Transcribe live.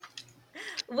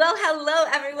Well, hello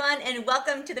everyone, and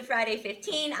welcome to the Friday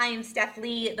 15. I am Steph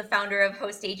Lee, the founder of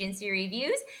Host Agency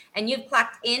Reviews, and you've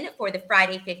clocked in for the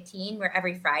Friday 15, where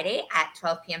every Friday at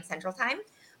 12 p.m. Central Time,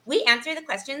 we answer the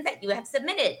questions that you have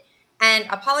submitted. And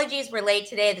apologies, we're late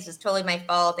today. This is totally my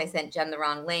fault. I sent Jen the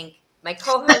wrong link. My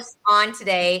co-host on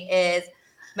today is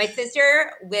my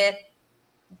sister with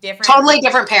totally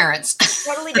different parents.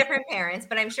 Totally different parents,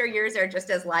 but I'm sure yours are just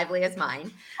as lively as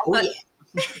mine. Oh, but yeah.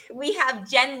 We have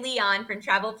Jen Leon from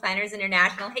Travel Planners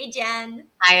International. Hey, Jen.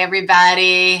 Hi,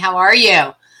 everybody. How are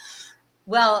you?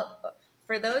 Well,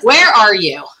 for those... Where are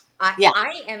you?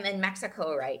 I am in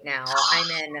Mexico right now.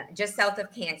 I'm in just south of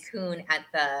Cancun at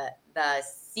the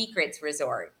Secrets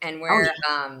Resort. And we're,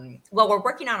 we're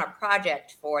working on a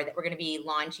project that we're going to be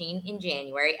launching in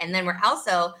January. And then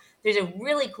there's a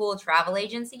really cool travel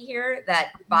agency here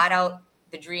that bought out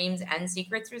the Dreams and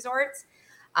Secrets Resorts.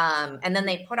 And then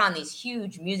they put on these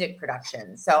huge music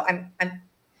productions. So I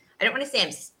don't want to say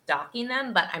I'm stalking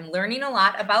them, but I'm learning a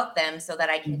lot about them so that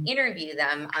I can interview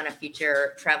them on a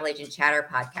future Travel Agent Chatter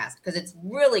podcast, because it's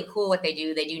really cool what they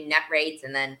do. They do net rates,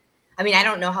 and then, I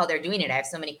don't know how they're doing it. I have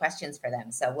so many questions for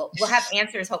them. So we'll have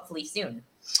answers hopefully soon.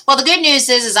 Well, the good news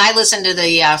is I listen to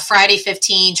the Friday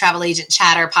 15 Travel Agent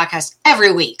Chatter podcast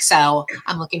every week. So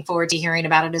I'm looking forward to hearing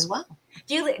about it as well.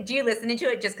 Do you listen to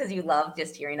it just because you love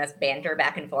just hearing us banter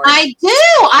back and forth? I do.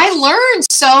 I learned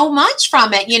so much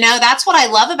from it. That's what I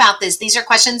love about this. These are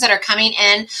questions that are coming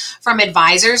in from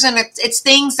advisors, and it's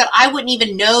things that I wouldn't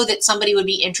even know that somebody would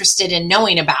be interested in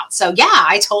knowing about. So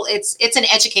yeah, it's an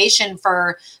education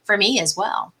for me as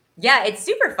well. Yeah, it's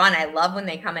super fun. I love when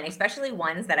they come in, especially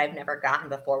ones that I've never gotten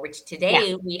before, which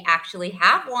today we actually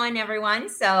have one, everyone.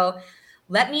 So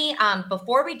let me,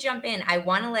 before we jump in, I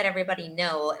want to let everybody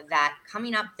know that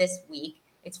coming up this week,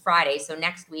 it's Friday, so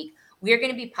next week, we're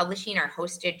going to be publishing our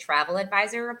hosted travel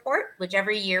advisor report, which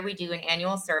every year we do an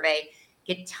annual survey,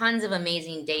 get tons of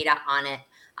amazing data on it.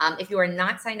 If you are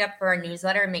not signed up for our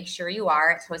newsletter, make sure you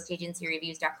are. It's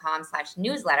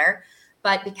hostagencyreviews.com/newsletter.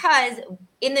 But because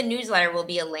in the newsletter will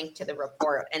be a link to the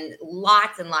report and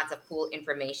lots of cool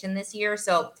information this year.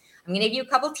 So I'm going to give you a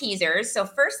couple teasers. So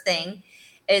first thing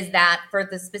is that for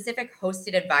the specific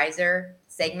hosted advisor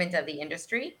segment of the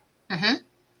industry,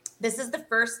 this is the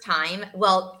first time,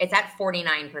 it's at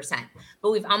 49%, but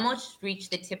we've almost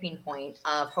reached the tipping point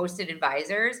of hosted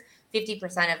advisors,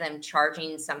 50% of them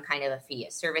charging some kind of a fee,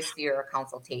 a service fee or a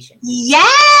consultation.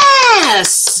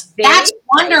 Yes! That's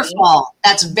wonderful.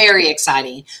 That's very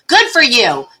exciting. Good for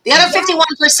you. The other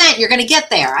 51%, you're going to get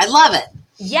there. I love it.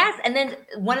 Yes. And then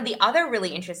one of the other really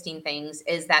interesting things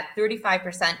is that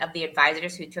 35% of the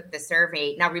advisors who took the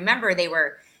survey, now remember they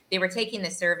were taking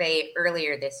the survey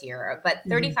earlier this year, but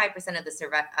 35% of the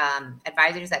survey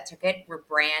advisors that took it were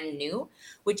brand new,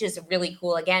 which is really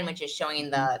cool, again, which is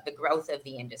showing the growth of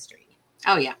the industry.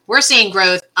 Oh, yeah. We're seeing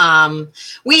growth.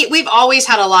 We've always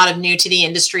had a lot of new to the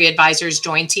industry advisors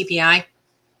join TPI.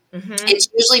 It's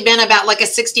usually been about like a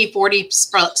 60-40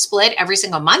 split every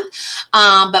single month.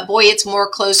 But boy, it's more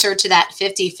closer to that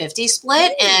 50-50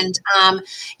 split. And a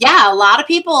lot of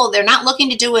people, they're not looking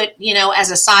to do it,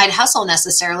 as a side hustle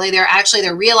necessarily. They're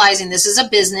realizing this is a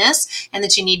business and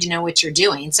that you need to know what you're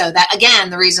doing. So that, again,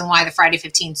 the reason why the Friday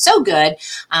 15 is so good,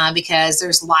 because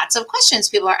there's lots of questions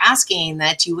people are asking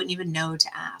that you wouldn't even know to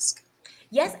ask.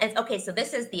 Yes. And okay. So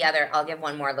this is the other, I'll give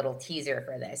one more little teaser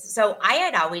for this. So I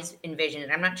had always envisioned,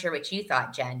 and I'm not sure what you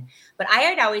thought, Jen, but I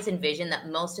had always envisioned that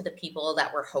most of the people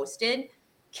that were hosted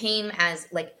came as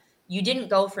you didn't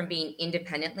go from being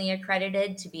independently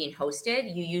accredited to being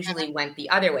hosted. You usually went the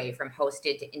other way from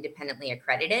hosted to independently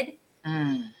accredited.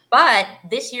 But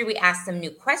this year we asked some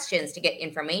new questions to get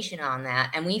information on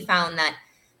that. And we found that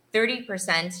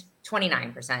 30%,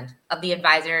 29% of the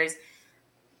advisors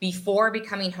before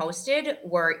becoming hosted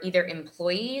were either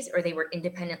employees or they were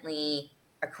independently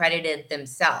accredited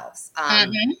themselves.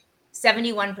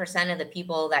 71% of the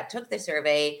people that took the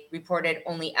survey reported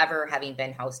only ever having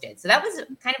been hosted. So that was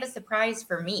kind of a surprise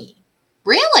for me.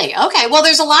 Really? Okay. Well,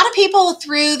 there's a lot of people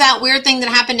through that weird thing that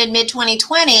happened in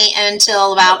mid-2020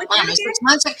 until about 6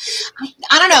 months ago.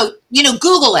 I don't know.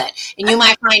 Google it and you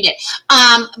might find it.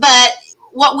 But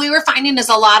what we were finding is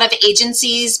a lot of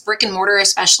agencies, brick and mortar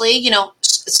especially,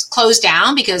 closed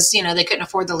down because, they couldn't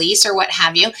afford the lease or what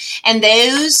have you. And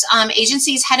those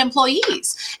agencies had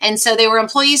employees. And so they were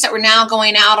employees that were now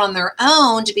going out on their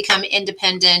own to become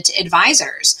independent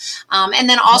advisors. And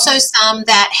then also some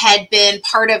that had been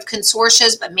part of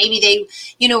consortia, but maybe they,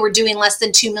 were doing less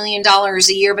than $2 million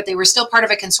a year, but they were still part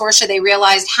of a consortia. They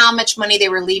realized how much money they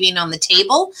were leaving on the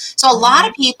table. So a lot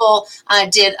of people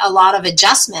did a lot of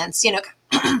adjustments,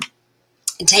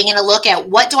 taking a look at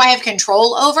what do I have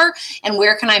control over and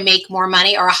where can I make more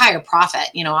money or a higher profit.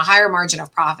 You know, a higher margin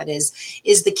of profit is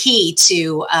the key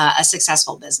to a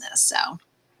successful business. So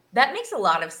that makes a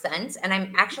lot of sense. And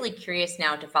I'm actually curious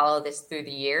now to follow this through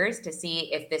the years to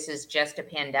see if this is just a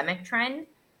pandemic trend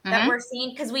that we're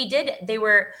seeing. Because I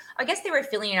guess they were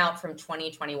filling it out from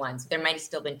 2021. So there might have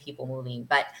still been people moving.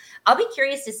 But I'll be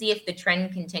curious to see if the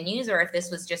trend continues or if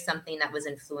this was just something that was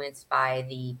influenced by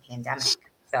the pandemic.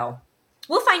 So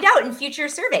we'll find out in future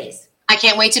surveys. I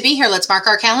can't wait to be here. Let's mark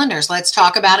our calendars. Let's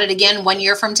talk about it again 1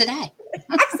 year from today.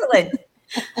 Excellent.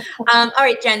 All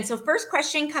right, Jen. So first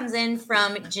question comes in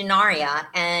from Genaria,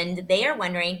 and they are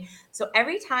wondering, so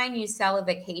every time you sell a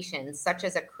vacation, such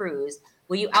as a cruise,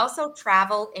 will you also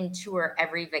travel and tour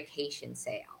every vacation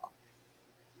sale?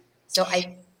 So go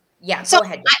ahead.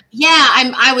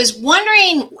 I was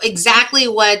wondering exactly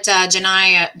what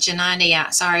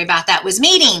Genaria, sorry about that, was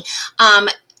meaning.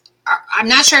 I'm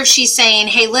not sure if she's saying,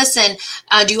 hey, listen,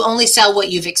 do you only sell what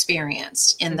you've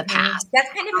experienced in the past?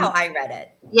 That's kind of how I read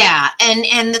it. Yeah.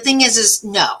 And the thing is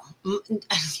no.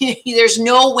 There's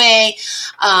no way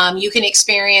you can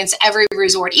experience every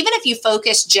resort, even if you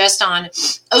focus just on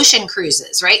ocean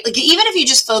cruises, right? Like even if you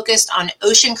just focused on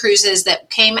ocean cruises that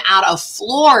came out of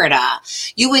Florida,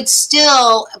 you would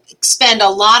still spend a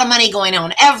lot of money going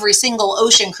on every single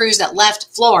ocean cruise that left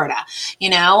Florida. You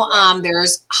know,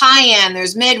 there's high end,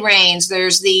 there's mid range,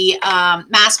 there's the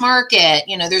mass market.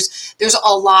 You know, there's a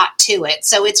lot to it.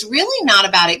 So it's really not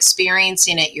about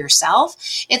experiencing it yourself.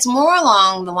 It's more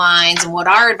along the lines, and what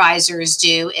our advisors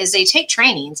do is they take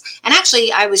trainings. And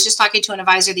actually, I was just talking to an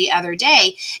advisor the other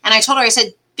day, and I told her, I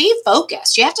said, be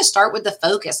focused. You have to start with the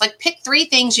focus. Like pick 3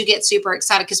 things you get super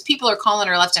excited, because people are calling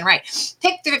her left and right.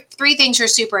 Pick 3 things you're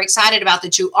super excited about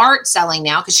that you aren't selling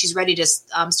now, because she's ready to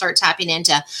start tapping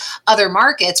into other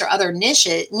markets or other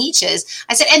niches.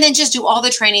 I said, and then just do all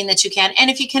the training that you can. And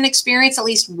if you can experience at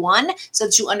least one so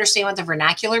that you understand what the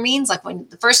vernacular means, like when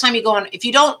the first time you go on, if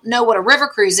you don't know what a river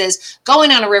cruise is,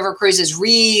 going on a river cruise is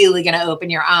really going to open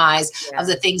your eyes of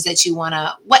the things that you want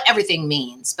to, what everything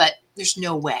means. But there's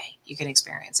no way you can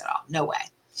experience it all. No way.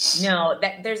 No,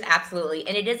 there's absolutely.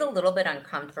 And it is a little bit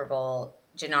uncomfortable,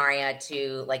 Genaria,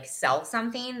 to like sell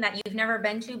something that you've never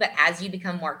been to. But as you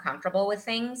become more comfortable with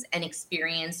things and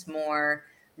experience more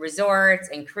resorts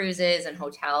and cruises and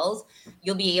hotels,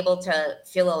 you'll be able to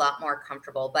feel a lot more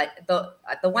comfortable. But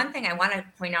the one thing I want to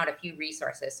point out a few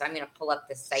resources. So I'm going to pull up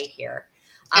the site here.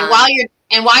 And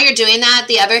while you're doing that,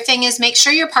 the other thing is make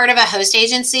sure you're part of a host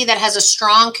agency that has a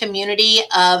strong community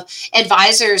of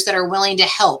advisors that are willing to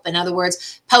help. In other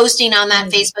words, posting on that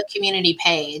Facebook community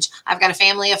page. I've got a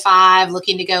family of 5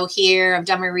 looking to go here. I've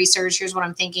done my research. Here's what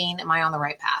I'm thinking. Am I on the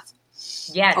right path?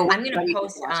 Yes, I'm going to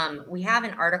post. We have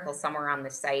an article somewhere on the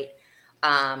site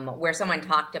where someone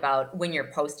talked about when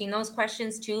you're posting those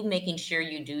questions too, making sure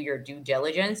you do your due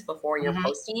diligence before you're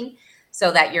posting, so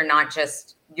that you're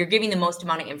giving the most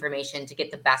amount of information to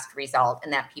get the best result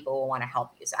and that people will want to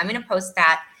help you. So I'm going to post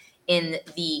that in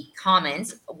the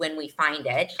comments when we find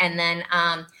it. And then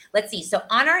let's see. So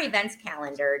on our events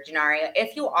calendar, Genaria,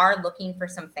 if you are looking for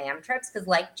some fam trips, because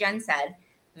like Jen said,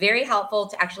 very helpful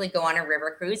to actually go on a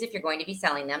river cruise if you're going to be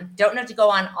selling them. Don't have to go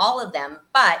on all of them,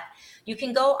 but you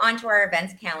can go onto our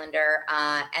events calendar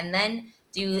and then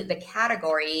do the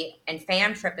category, and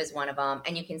fam trip is one of them.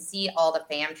 And you can see all the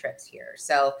fam trips here.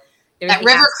 So that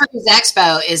River Cruise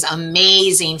Expo is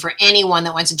amazing for anyone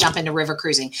that wants to jump into river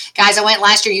cruising. Guys, I went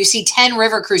last year. You see 10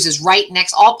 river cruises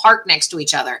all parked next to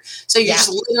each other. So you're just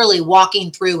literally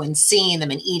walking through and seeing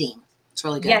them and eating. It's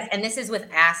really good. Yes, and this is with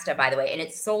Asta, by the way, and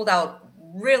it's sold out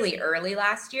really early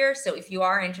last year. So if you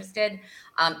are interested,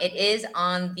 it is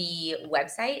on the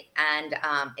website, and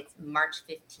it's March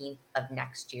 15th of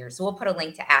next year. So we'll put a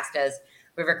link to Asta's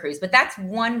river cruise, but that's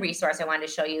one resource I wanted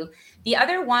to show you. The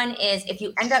other one is if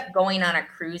you end up going on a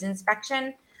cruise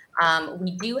inspection,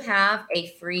 we do have a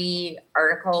free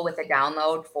article with a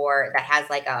download that has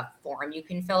like a form you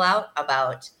can fill out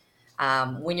about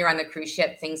when you're on the cruise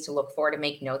ship, things to look for, to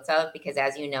make notes of, because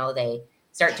as you know, they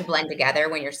start to blend together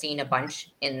when you're seeing a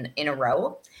bunch in a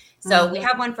row. So we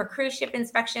have one for cruise ship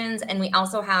inspections, and we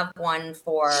also have one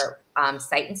for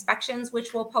site inspections,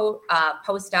 which we'll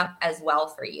post up as well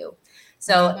for you.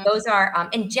 So those are,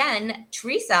 and Jen,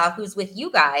 Teresa, who's with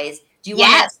you guys, do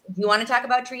you want to talk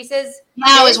about Teresa's? Yeah,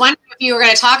 I was wondering if you were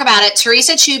going to talk about it.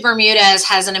 Teresa Chu Bermudez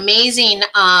has an amazing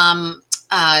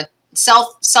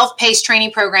self-paced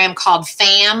training program called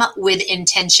FAM with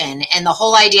Intention. And the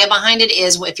whole idea behind it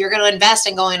is, if you're going to invest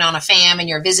in going on a FAM and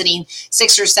you're visiting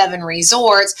 6 or 7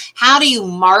 resorts, how do you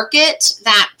market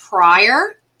that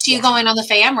prior to you going on the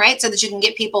FAM, right? So that you can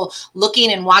get people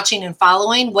looking and watching and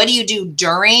following. What do you do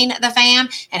during the FAM,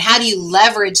 and how do you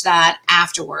leverage that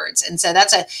afterwards? And so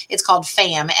it's called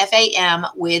FAM, FAM,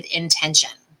 with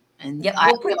intention. And yep, I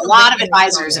have a lot of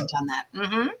advisors have done that.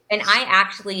 Mm-hmm. And I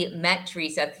actually met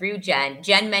Teresa through Jen.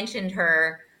 Jen mentioned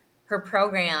her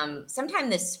program sometime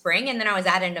this spring, and then I was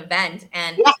at an event,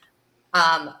 and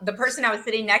the person I was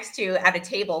sitting next to at a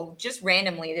table, just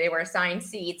randomly, they were assigned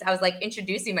seats. I was like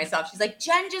introducing myself. She's like,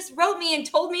 Jen just wrote me and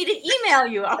told me to email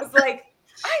you. I was like,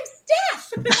 I'm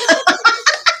Steph.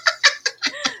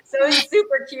 So it's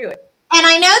super cute. And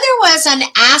I know there was an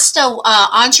ASTA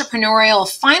entrepreneurial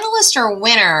finalist or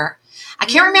winner. I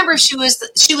can't remember if she was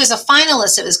a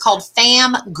finalist. It was called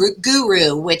FAM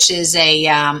Guru, which is an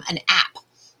app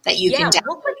that you can download.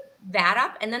 We'll put that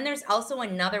up. And then there's also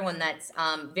another one that's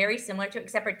very similar to it,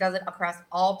 except it does it across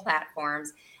all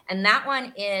platforms. And that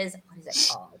one is, what is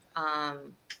it called?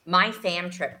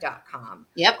 myfamtrip.com.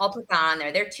 Yep. I'll put that on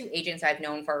there. They're two agents I've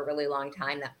known for a really long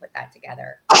time that put that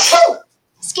together.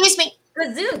 Excuse me.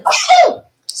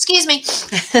 Excuse me.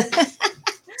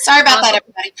 Sorry about that,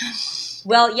 everybody.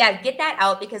 Well, yeah, get that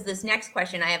out, because this next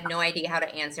question I have no idea how to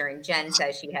answer, and Jen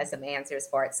says she has some answers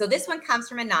for it. So this one comes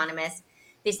from Anonymous.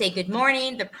 They say, good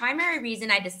morning. The primary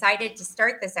reason I decided to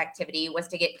start this activity was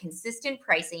to get consistent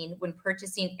pricing when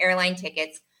purchasing airline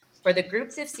tickets for the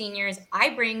groups of seniors I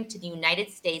bring to the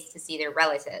United States to see their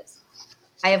relatives.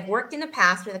 I have worked in the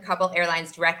past with a couple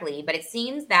airlines directly, but it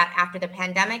seems that after the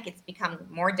pandemic, it's become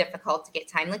more difficult to get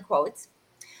timely quotes.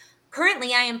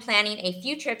 Currently, I am planning a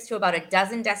few trips to about a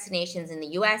dozen destinations in the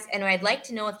U.S., and I'd like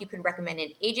to know if you could recommend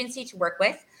an agency to work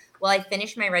with while I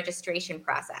finish my registration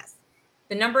process.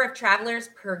 The number of travelers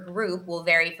per group will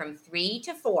vary from 3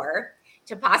 to 4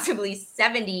 to possibly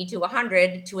 70 to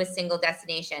 100 to a single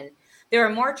destination. There are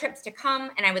more trips to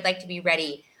come, and I would like to be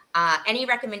ready. Any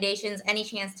recommendations, any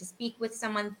chance to speak with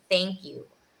someone? Thank you.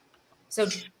 So,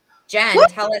 Jen,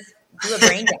 tell us, do a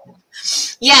brain dump.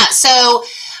 Yeah. So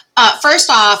first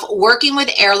off, working with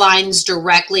airlines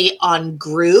directly on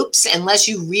groups, unless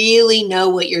you really know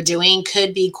what you're doing,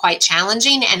 could be quite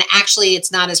challenging. And actually,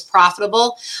 it's not as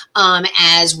profitable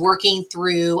as working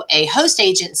through a host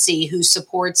agency who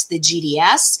supports the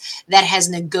GDS that has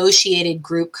negotiated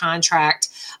group contract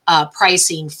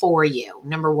pricing for you,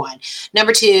 number one.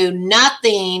 Number two,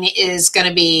 nothing is going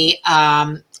to be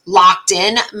locked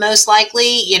in, most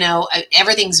likely.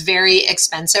 Everything's very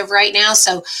expensive right now.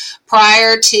 So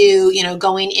prior to,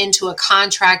 going into a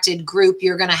contracted group,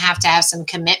 you're going to have some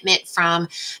commitment from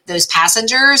those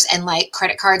passengers, and like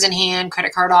credit cards in hand,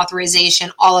 credit card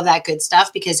authorization, all of that good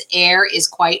stuff, because air is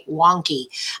quite wonky.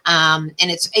 And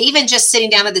it's even just sitting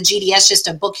down at the GDS just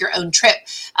to book your own trip.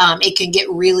 It can get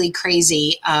really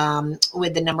crazy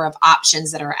with the number of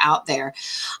options that are out there.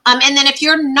 And then if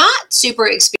you're not super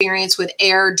experienced with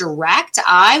air direct,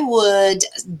 I would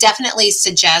definitely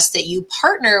suggest that you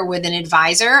partner with an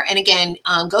advisor. And again,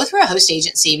 go through a host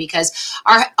agency, because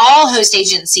all host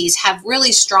agencies have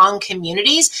really strong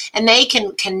communities and they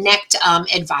can connect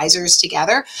advisors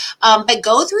together. But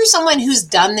go through someone who's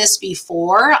done this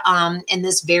before in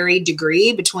this varied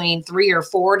degree, between 3 or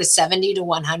 4 to 70 to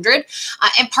 100,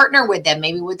 and partner with them,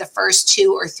 maybe with the first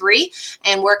 2 or 3,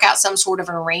 and work out some sort of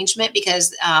an arrangement,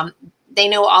 because they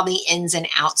know all the ins and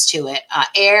outs to it.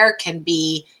 Air can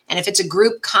be, and if it's a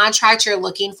group contract you're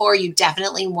looking for, you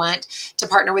definitely want to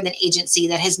partner with an agency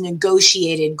that has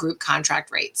negotiated group contract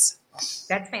rates.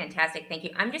 That's fantastic. Thank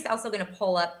you. I'm just also going to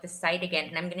pull up the site again,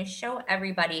 and I'm going to show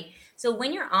everybody. So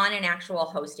when you're on an actual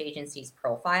host agency's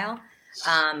profile,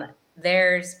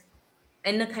 there's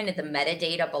in the kind of the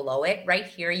metadata below it, right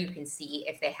here, you can see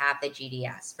if they have the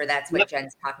GDS. That's what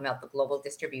Jen's talking about, the global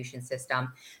distribution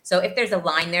system. So if there's a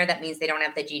line there, that means they don't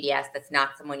have the GDS. That's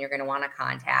not someone you're going to want to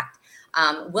contact.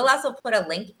 We'll also put a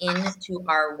link into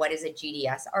our What is a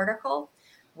GDS article,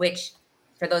 which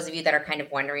for those of you that are kind of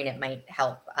wondering, it might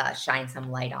help shine some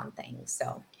light on things.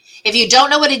 So if you don't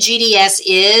know what a GDS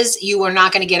is, you are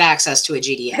not going to get access to a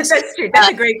GDS. That's true. That's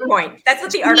a great point. That's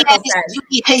what the article says.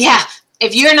 Yeah.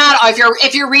 If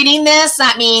you're reading this,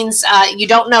 that means you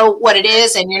don't know what it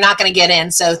is, and you're not going to get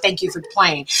in. So thank you for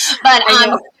playing. But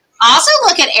also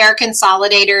look at air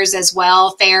consolidators as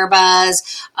well,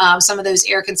 Fairbuzz, some of those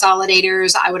air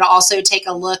consolidators. I would also take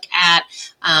a look at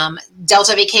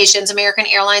Delta Vacations, American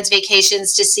Airlines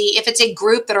Vacations, to see if it's a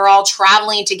group that are all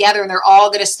traveling together and they're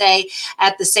all going to stay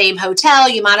at the same hotel.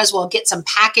 You might as well get some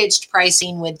packaged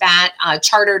pricing with that.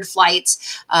 Chartered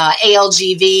flights,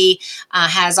 ALGV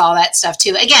has all that stuff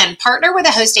too. Again, partner with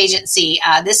a host agency.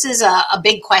 This is a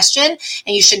big question,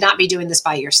 and you should not be doing this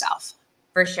by yourself.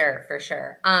 For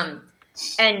sure.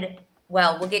 And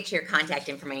Well, we'll get to your contact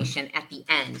information at the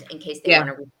end in case they want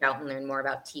to reach out and learn more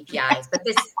about TPIs. But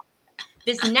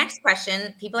this next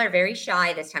question, people are very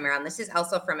shy this time around. This is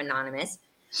also from Anonymous.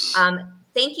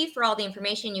 Thank you for all the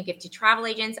information you give to travel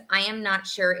agents. I am not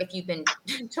sure if you've been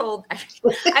told,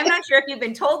 I'm not sure if you've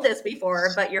been told this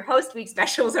before, but your host week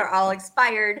specials are all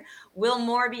expired. Will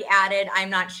more be added? I'm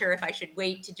not sure if I should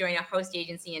wait to join a host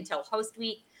agency until host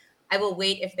week. I will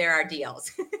wait if there are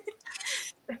deals.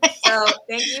 So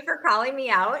thank you for calling me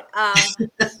out.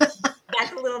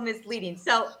 That's a little misleading.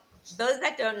 So those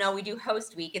that don't know, we do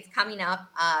host week. It's coming up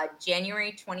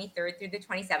January 23rd through the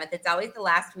 27th. It's always the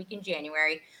last week in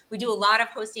January. We do a lot of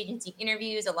host agency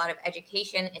interviews, a lot of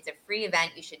education. It's a free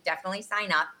event. You should definitely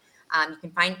sign up. You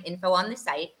can find info on the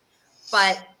site.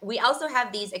 But we also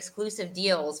have these exclusive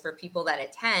deals for people that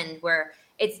attend where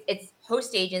it's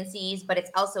host agencies, but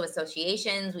it's also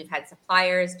associations. We've had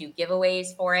suppliers do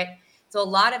giveaways for it. So a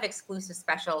lot of exclusive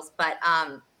specials, but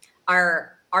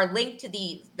our link to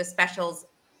the specials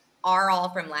are all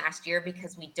from last year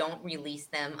because we don't release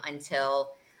them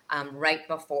until right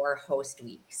before host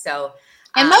week. So,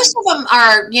 and most of them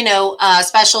are,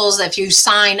 specials if you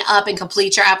sign up and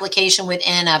complete your application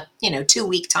within a,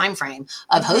 2-week time frame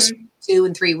of host 2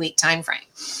 and 3 week time frame.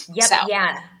 Yep. So.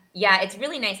 Yeah, it's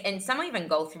really nice. And some even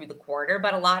go through the quarter,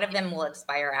 but a lot of them will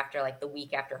expire after like the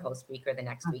week after host week or the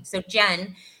next week. So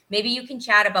Jen, maybe you can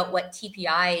chat about what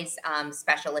TPI's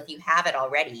special, if you have it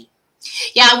already.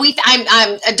 Yeah,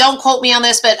 I'm don't quote me on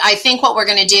this, but I think what we're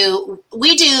going to do,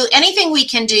 we do anything we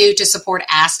can do to support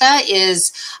ASTA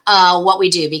is what we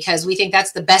do, because we think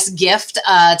that's the best gift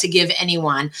to give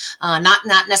anyone. Not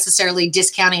necessarily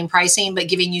discounting pricing, but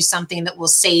giving you something that will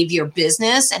save your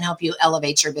business and help you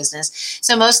elevate your business.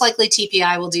 So most likely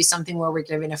TPI will do something where we're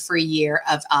giving a free year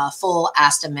of full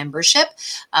ASTA membership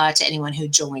to anyone who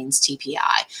joins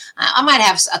TPI. I might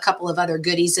have a couple of other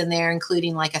goodies in there,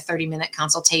 including like a 30-minute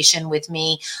consultation with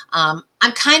me.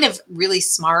 I'm kind of really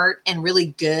smart and really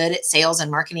good at sales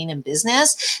and marketing and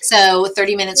business. So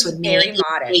 30 minutes with me is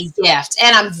a gift.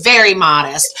 And I'm very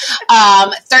modest.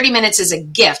 30 minutes is a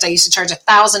gift. I used to charge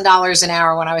 $1,000 an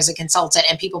hour when I was a consultant,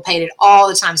 and people paid it all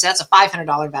the time. So that's a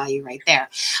 $500 value right there.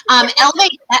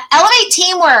 Elevate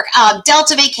Teamwork,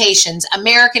 Delta Vacations,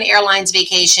 American Airlines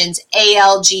Vacations,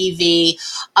 ALGV,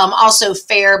 also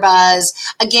Fairbuzz.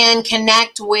 Again,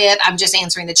 connect with, I'm just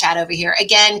answering the chat over here.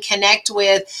 Again, connect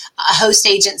with a host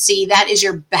agency. That is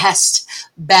your best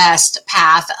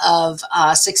path of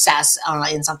success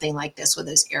in something like this with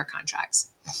those air contracts.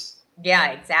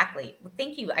 Yeah, exactly. Well,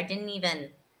 thank you. I didn't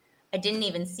even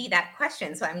see that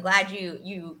question, so I'm glad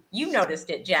you noticed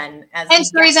it, Jen. And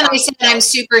the reason I said I'm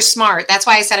super smart. That's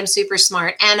why I said I'm super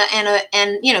smart and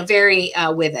very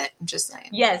with it. I'm just saying.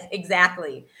 Yes,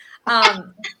 exactly.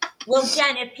 Well,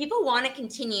 Jen, if people want to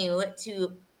continue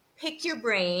to pick your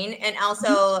brain and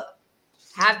also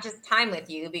have just time with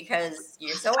you because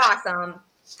you're so awesome,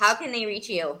 how can they reach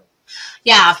you?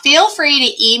 Yeah, feel free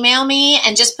to email me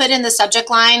and just put in the subject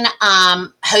line,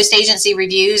 host agency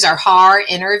reviews or HAR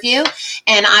interview,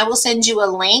 and I will send you a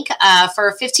link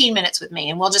for 15 minutes with me,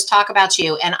 and we'll just talk about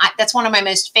you. And that's one of my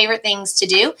most favorite things to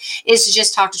do, is to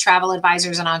just talk to travel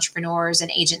advisors and entrepreneurs and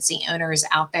agency owners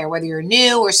out there, whether you're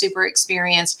new or super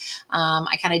experienced.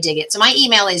 I kind of dig it. So my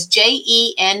email is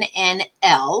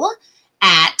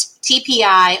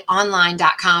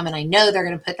jennl@tpionline.com, and I know they're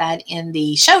going to put that in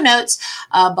the show notes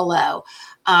below.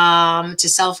 To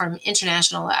sell from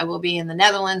international, I will be in the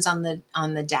Netherlands on the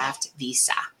DAFT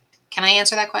visa. Can I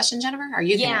answer that question, Jennifer? Are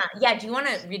you? Yeah. Do you want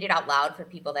to read it out loud for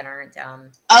people that aren't?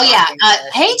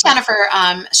 Hey, Jennifer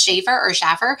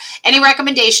Schaffer. Any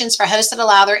recommendations for hosts that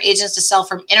allow their agents to sell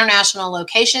from international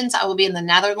locations? I will be in the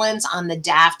Netherlands on the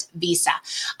DAFT visa.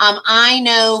 I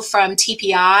know from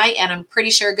TPI, and I'm pretty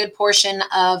sure a good portion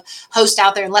of hosts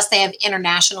out there, unless they have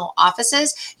international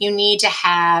offices, you need to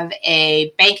have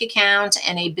a bank account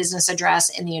and a business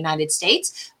address in the United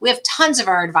States. We have tons of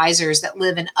our advisors that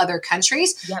live in other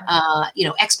countries. Yep.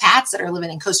 Expats that are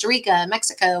living in Costa Rica,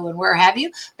 Mexico, and where have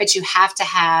you, but you have to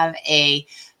have a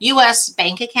U.S.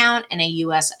 bank account and a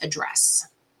U.S. address.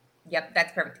 Yep,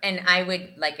 that's perfect. And I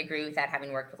would agree with that,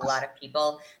 having worked with a lot of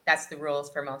people. That's the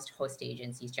rules for most host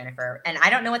agencies, Jennifer. And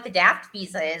I don't know what the DAFT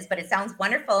visa is, but it sounds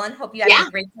wonderful, and hope you have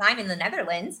a great time in the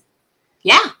Netherlands.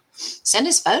 Yeah. Send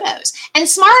us photos. And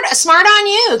smart on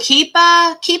you. Keep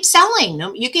selling.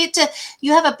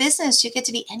 You have a business, you get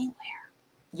to be anywhere.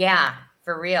 Yeah.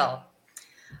 For real.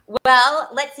 Well,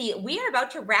 let's see. We are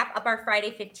about to wrap up our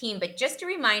Friday 15, but just a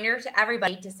reminder to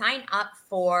everybody to sign up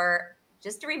for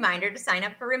reminders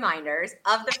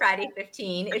of the Friday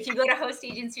 15. If you go to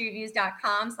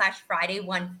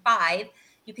hostagencyreviews.com/Friday15,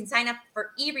 You can sign up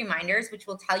for e-reminders, which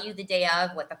will tell you the day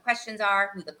of, what the questions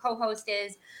are, who the co-host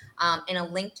is, and a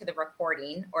link to the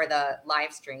recording or the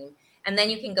live stream. And then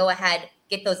you can go ahead,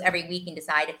 get those every week and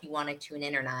decide if you want to tune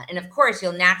in or not. And of course,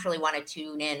 you'll naturally want to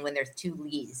tune in when there's 2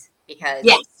 Lees, because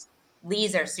yes,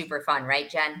 Lees are super fun, right,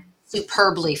 Jen?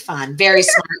 superbly fun, very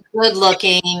smart, good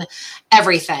looking,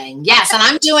 everything. Yes, and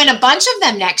I'm doing a bunch of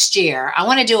them next year. I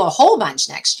want to do a whole bunch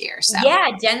next year. So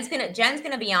yeah, Jen's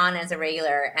gonna be on as a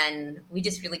regular, and we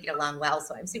just really get along well.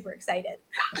 So I'm super excited.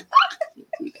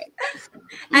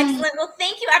 Excellent. Well,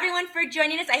 thank you everyone for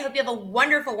joining us. I hope you have a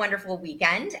wonderful, wonderful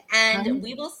weekend, and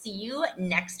we will see you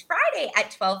next Friday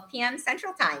at 12 p.m.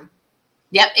 Central Time.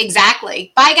 Yep,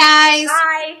 exactly. Bye, guys.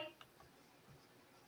 Bye.